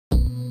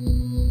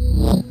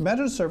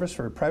Imagine a service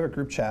for private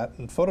group chat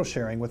and photo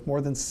sharing with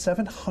more than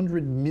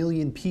 700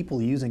 million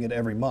people using it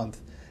every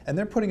month. And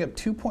they're putting up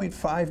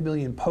 2.5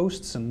 million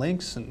posts and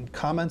links and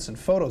comments and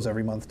photos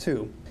every month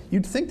too.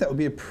 You'd think that would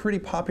be a pretty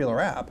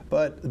popular app,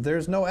 but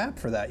there's no app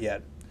for that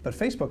yet. But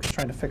Facebook is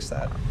trying to fix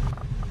that.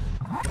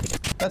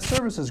 That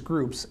service is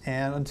Groups,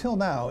 and until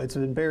now, it's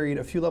been buried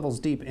a few levels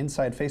deep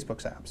inside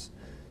Facebook's apps.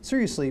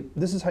 Seriously,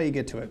 this is how you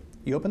get to it.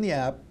 You open the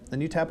app, then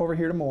you tap over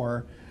here to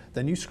More,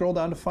 then you scroll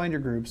down to find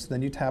your groups,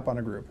 then you tap on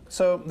a group.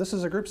 So this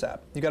is a Groups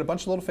app. You got a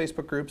bunch of little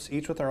Facebook groups,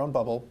 each with their own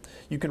bubble.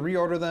 You can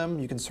reorder them,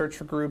 you can search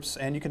for groups,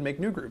 and you can make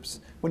new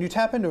groups. When you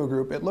tap into a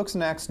group, it looks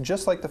and acts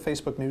just like the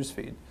Facebook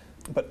newsfeed.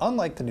 But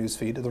unlike the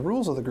newsfeed, the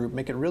rules of the group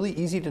make it really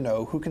easy to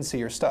know who can see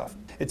your stuff.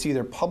 It's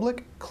either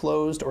public,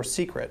 closed, or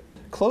secret.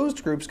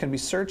 Closed groups can be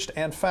searched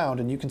and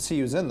found, and you can see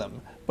who's in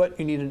them, but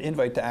you need an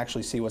invite to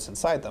actually see what's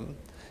inside them.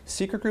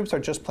 Secret groups are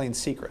just plain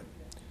secret.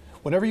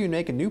 Whenever you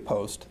make a new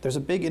post, there's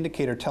a big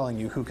indicator telling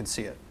you who can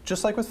see it.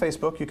 Just like with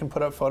Facebook, you can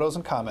put up photos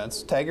and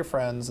comments, tag your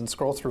friends, and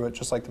scroll through it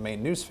just like the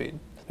main newsfeed.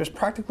 There's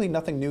practically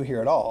nothing new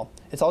here at all.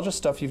 It's all just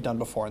stuff you've done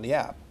before in the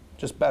app,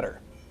 just better.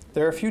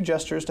 There are a few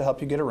gestures to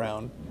help you get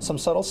around, some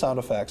subtle sound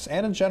effects,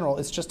 and in general,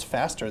 it's just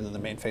faster than the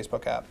main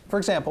Facebook app. For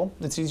example,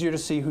 it's easier to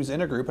see who's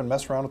in a group and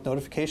mess around with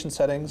notification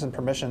settings and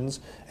permissions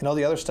and all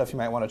the other stuff you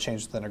might want to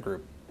change within a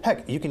group.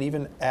 Heck, you can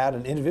even add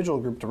an individual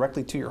group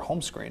directly to your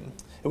home screen.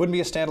 It wouldn't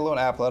be a standalone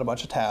app without a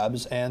bunch of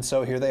tabs, and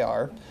so here they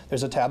are.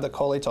 There's a tab that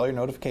collates all your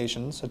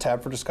notifications, a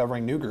tab for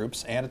discovering new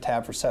groups, and a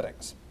tab for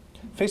settings.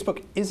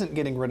 Facebook isn't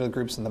getting rid of the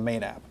groups in the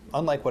main app,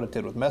 unlike what it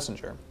did with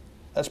Messenger.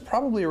 That's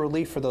probably a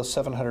relief for those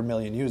 700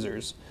 million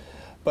users.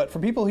 But for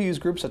people who use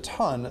groups a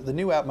ton, the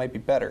new app might be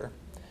better.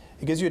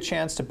 It gives you a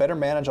chance to better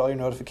manage all your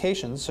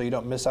notifications so you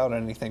don't miss out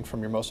on anything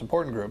from your most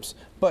important groups,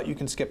 but you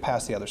can skip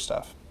past the other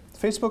stuff.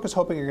 Facebook is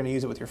hoping you're going to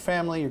use it with your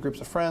family, your groups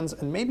of friends,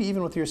 and maybe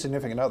even with your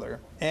significant other.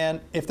 And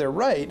if they're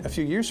right, a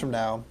few years from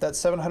now, that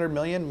 700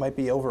 million might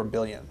be over 1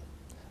 billion.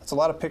 That's a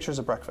lot of pictures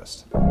of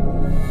breakfast.